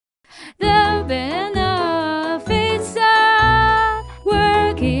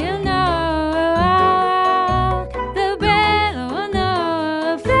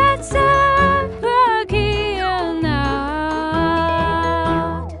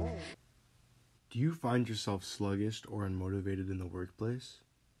you find yourself sluggish or unmotivated in the workplace?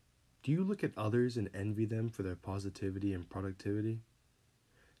 Do you look at others and envy them for their positivity and productivity?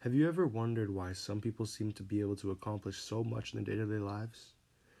 Have you ever wondered why some people seem to be able to accomplish so much in their day-to-day lives?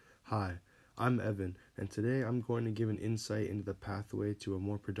 Hi, I'm Evan, and today I'm going to give an insight into the pathway to a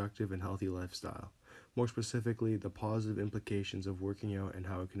more productive and healthy lifestyle. More specifically, the positive implications of working out and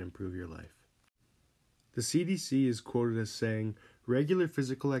how it can improve your life. The CDC is quoted as saying, "Regular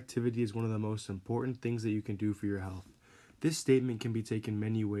physical activity is one of the most important things that you can do for your health." This statement can be taken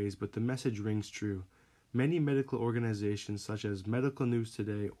many ways, but the message rings true. Many medical organizations such as Medical News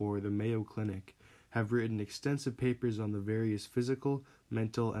Today or the Mayo Clinic have written extensive papers on the various physical,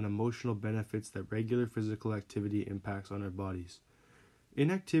 mental, and emotional benefits that regular physical activity impacts on our bodies.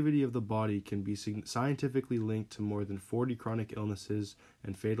 Inactivity of the body can be scientifically linked to more than 40 chronic illnesses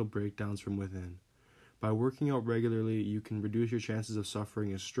and fatal breakdowns from within. By working out regularly, you can reduce your chances of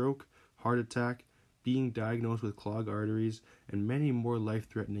suffering a stroke, heart attack, being diagnosed with clogged arteries, and many more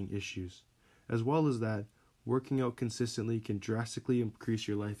life-threatening issues. As well as that, working out consistently can drastically increase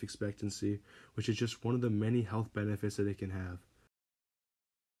your life expectancy, which is just one of the many health benefits that it can have.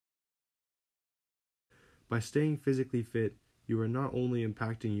 By staying physically fit, you are not only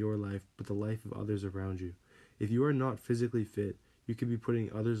impacting your life, but the life of others around you. If you are not physically fit, you could be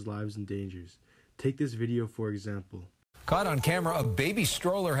putting others' lives in danger. Take this video for example. Caught on camera, a baby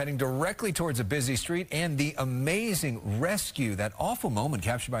stroller heading directly towards a busy street, and the amazing rescue. That awful moment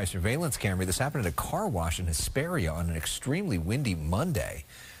captured by a surveillance camera. This happened at a car wash in Hesperia on an extremely windy Monday.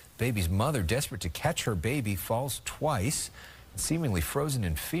 Baby's mother, desperate to catch her baby, falls twice. Seemingly frozen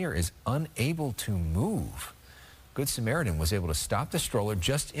in fear, is unable to move. Good Samaritan was able to stop the stroller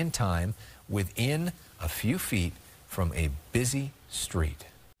just in time within a few feet from a busy street.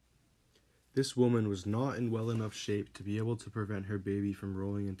 This woman was not in well enough shape to be able to prevent her baby from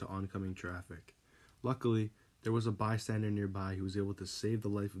rolling into oncoming traffic. Luckily, there was a bystander nearby who was able to save the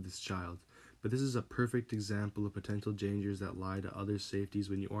life of this child, but this is a perfect example of potential dangers that lie to others' safeties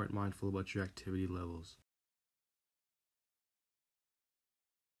when you aren't mindful about your activity levels.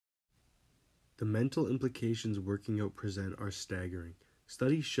 The mental implications working out present are staggering.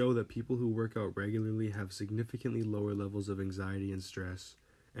 Studies show that people who work out regularly have significantly lower levels of anxiety and stress,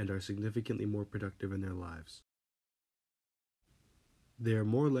 and are significantly more productive in their lives. They are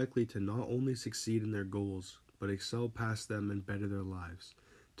more likely to not only succeed in their goals, but excel past them and better their lives.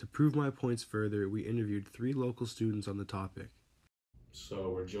 To prove my points further, we interviewed 3 local students on the topic.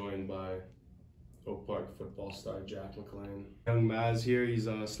 So we're joined by Oak Park football star Jack McLean. Young Maz here, he's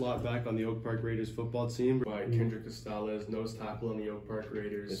a slot back on the Oak Park Raiders football team. By Kendrick Costales, nose tackle on the Oak Park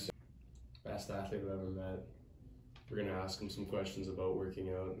Raiders. Best athlete I've ever met. We're going to ask him some questions about working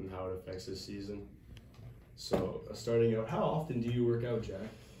out and how it affects his season. So, starting out, how often do you work out, Jack?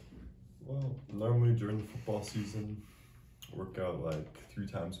 Well, normally during the football season, work out like 3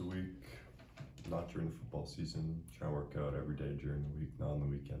 times a week. Not during the football season, try to work out every day during the week, not on the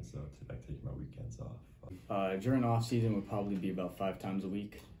weekends though. I take my weekends off. During off season would probably be about 5 times a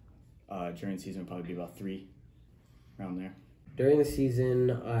week. During season would probably be about 3, around there. During the season,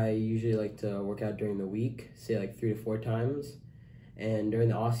 I usually like to work out during the week, say like 3 to 4 times. And during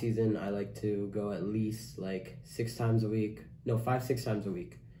the off season, I like to go at least like 6 times a week. No, 5-6 times a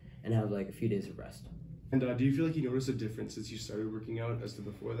week, and have like a few days of rest. And do you feel like you noticed a difference since you started working out as to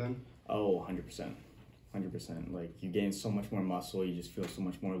before then? Oh, 100%. 100%. Like, you gain so much more muscle, you just feel so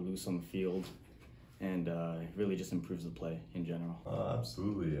much more loose on the field, and it really just improves the play in general.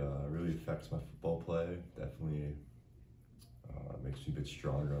 Absolutely. It really affects my football play. Definitely makes me a bit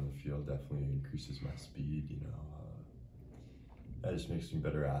stronger on the field, definitely increases my speed, you know. That just makes me a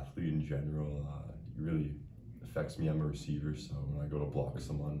better athlete in general. It really affects me. I'm a receiver, so when I go to block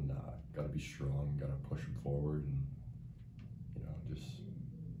someone, gotta be strong, gotta push them forward, and you know, just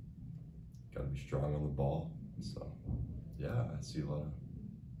gotta be strong on the ball. So yeah, I see a lot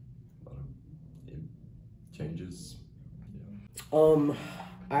of changes. Yeah.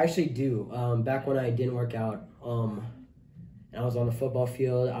 I actually do. Back when I didn't work out, and I was on the football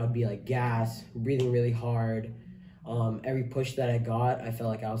field, I would be like gassed, breathing really hard. Every push that I got, I felt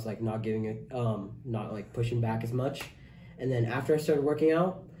like I was like not giving it, not like pushing back as much. And then after I started working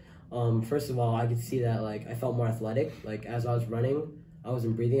out, first of all, I could see that like I felt more athletic. Like as I was running, I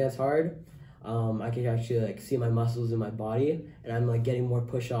wasn't breathing as hard. I could actually like see my muscles in my body, and I'm like getting more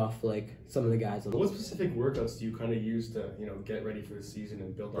push off like some of the guys. What specific workouts do you kind of use to, you know, get ready for the season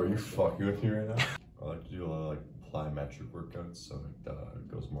and build on? Are you fucking with me right now? I like to do a lot of like plyometric workouts, so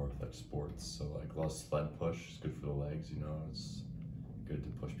it goes more with like sports. So like a lot of sled push is good for the legs, you know. It's good to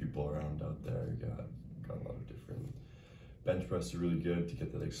push people around out there. You got a lot of different bench press is really good to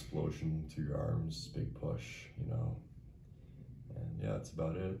get that explosion through your arms, big push, you know. And yeah, that's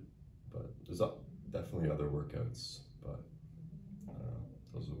about it. But there's definitely other workouts, but I don't know,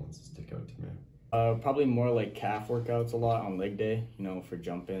 those are the ones that stick out to me. Probably more like calf workouts a lot on leg day, you know, for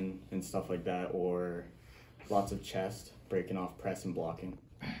jumping and stuff like that, or lots of chest, breaking off press and blocking.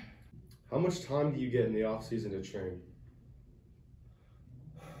 How much time do you get in the off season to train?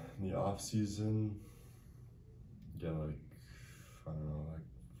 In the off season, get like, I don't know, like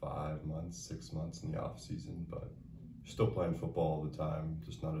 5 months, 6 months in the off season, but you're still playing football all the time,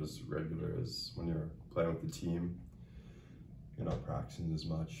 just not as regular as when you're playing with the team. You're not practicing as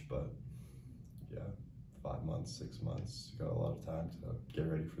much, but yeah, 5 months, 6 months, you got a lot of time to get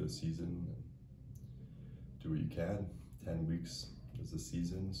ready for the season and do what you can. 10 weeks is the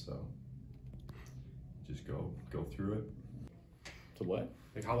season, so just go through it. So what?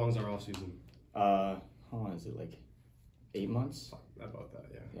 Like, how long is our off season? How long is it? Like 8 months? About that,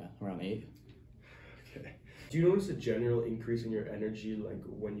 yeah. Yeah, around 8. Okay. Do you notice a general increase in your energy, like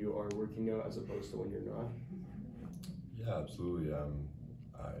when you are working out as opposed to when you're not? Yeah, absolutely.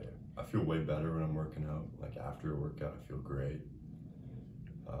 I feel way better when I'm working out. Like after a workout, I feel great.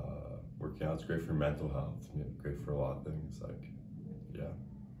 Working out's great for mental health, great for a lot of things. Like,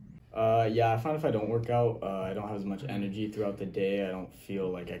 yeah. Yeah, I find if I don't work out, I don't have as much energy throughout the day. I don't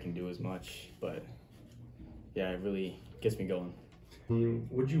feel like I can do as much, but yeah, it really gets me going.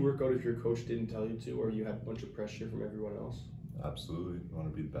 Would you work out if your coach didn't tell you to, or you had a bunch of pressure from everyone else? Absolutely. You want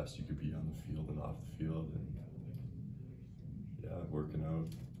to be the best you could be on the field and off the field, and yeah, working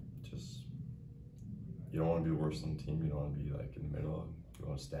out. Just, you don't want to be the worst on the team. You don't want to be like in the middle. You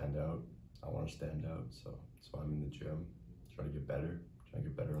want to stand out. I want to stand out, so that's why I'm in the gym. Trying to get better. Trying to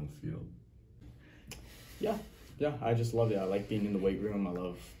get better on the field. Yeah, I just love it. I like being in the weight room. I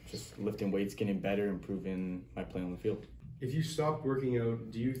love just lifting weights, getting better, improving my play on the field. If you stopped working out,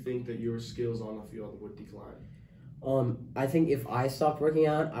 do you think that your skills on the field would decline? I think if I stopped working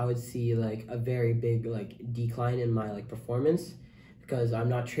out, I would see like a very big like decline in my like performance, because I'm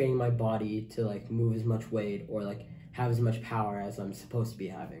not training my body to like move as much weight or like have as much power as I'm supposed to be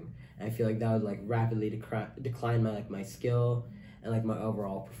having. And I feel like that would like rapidly decline my my skill and like my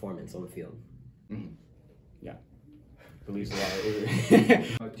overall performance on the field. Mm-hmm. Yeah, believes a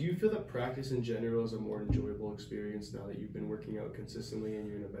lot. Do you feel that practice in general is a more enjoyable experience now that you've been working out consistently and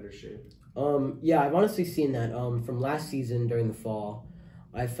you're in a better shape? Yeah, I've honestly seen that. From last season during the fall,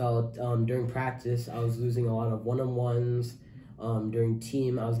 I felt during practice I was losing a lot of one-on-ones. During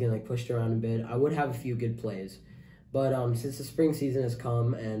team, I was getting like pushed around a bit. I would have a few good plays, but since the spring season has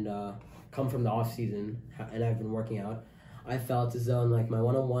come and come from the off season, and I've been working out, I felt as though in like my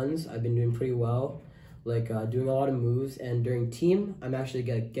one-on-ones I've been doing pretty well, like doing a lot of moves. And during team, I'm actually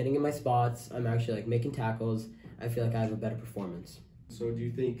getting in my spots. I'm actually like making tackles. I feel like I have a better performance. So do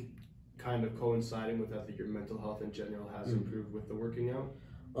you think, kind of coinciding with that your mental health in general has improved with the working out?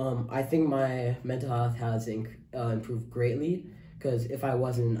 I think my mental health has improved greatly, because if I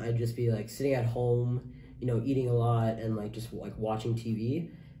wasn't, I'd just be like sitting at home, you know, eating a lot and like just like watching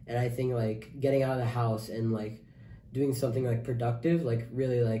TV. And I think like getting out of the house and like doing something like productive like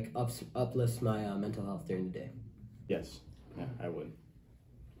really like uplifts my mental health during the day. Yes, yeah, I would,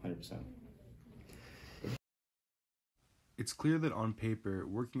 100%. It's clear that on paper,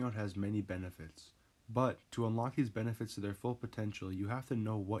 working out has many benefits. But to unlock these benefits to their full potential, you have to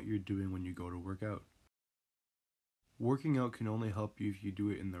know what you're doing when you go to work out. Working out can only help you if you do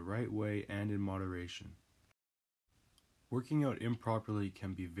it in the right way and in moderation. Working out improperly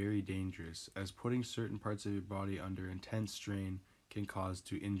can be very dangerous, as putting certain parts of your body under intense strain can cause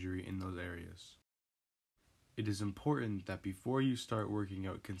to injury in those areas. It is important that before you start working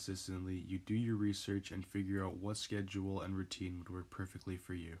out consistently, you do your research and figure out what schedule and routine would work perfectly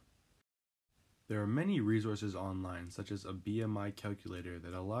for you. There are many resources online, such as a BMI calculator,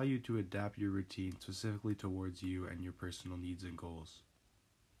 that allow you to adapt your routine specifically towards you and your personal needs and goals.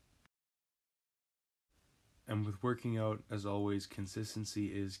 And with working out, as always, consistency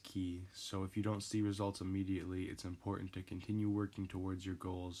is key, so if you don't see results immediately, it's important to continue working towards your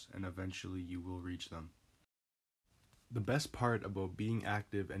goals, and eventually you will reach them. The best part about being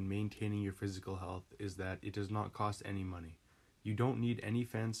active and maintaining your physical health is that it does not cost any money. You don't need any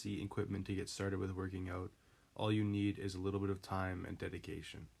fancy equipment to get started with working out. All you need is a little bit of time and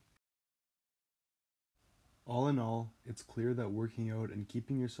dedication. All in all, it's clear that working out and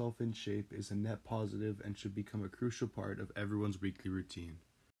keeping yourself in shape is a net positive and should become a crucial part of everyone's weekly routine.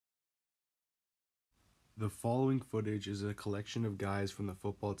 The following footage is a collection of guys from the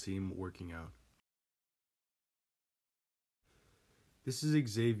football team working out. This is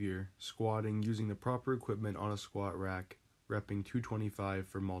Xavier squatting using the proper equipment on a squat rack repping 225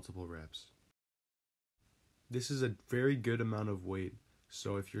 for multiple reps. This is a very good amount of weight,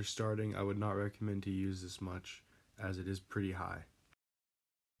 so if you're starting, I would not recommend to use this much, as it is pretty high.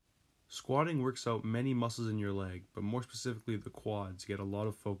 Squatting works out many muscles in your leg, but more specifically the quads get a lot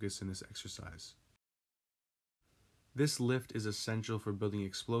of focus in this exercise. This lift is essential for building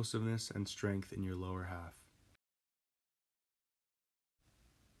explosiveness and strength in your lower half.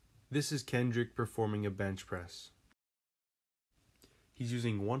 This is Kendrick performing a bench press. He's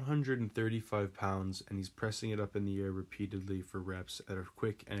using 135 pounds and he's pressing it up in the air repeatedly for reps that are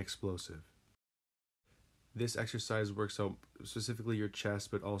quick and explosive. This exercise works out specifically your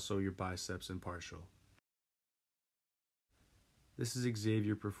chest but also your biceps and partial. This is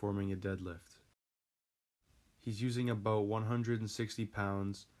Xavier performing a deadlift. He's using about 160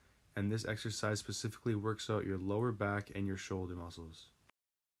 pounds and this exercise specifically works out your lower back and your shoulder muscles.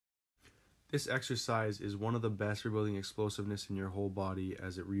 This exercise is one of the best for building explosiveness in your whole body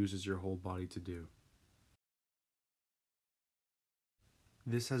as it uses your whole body to do.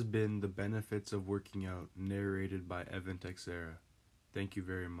 This has been The Benefits of Working Out, narrated by Evan Texera. Thank you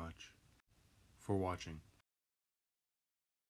very much for watching.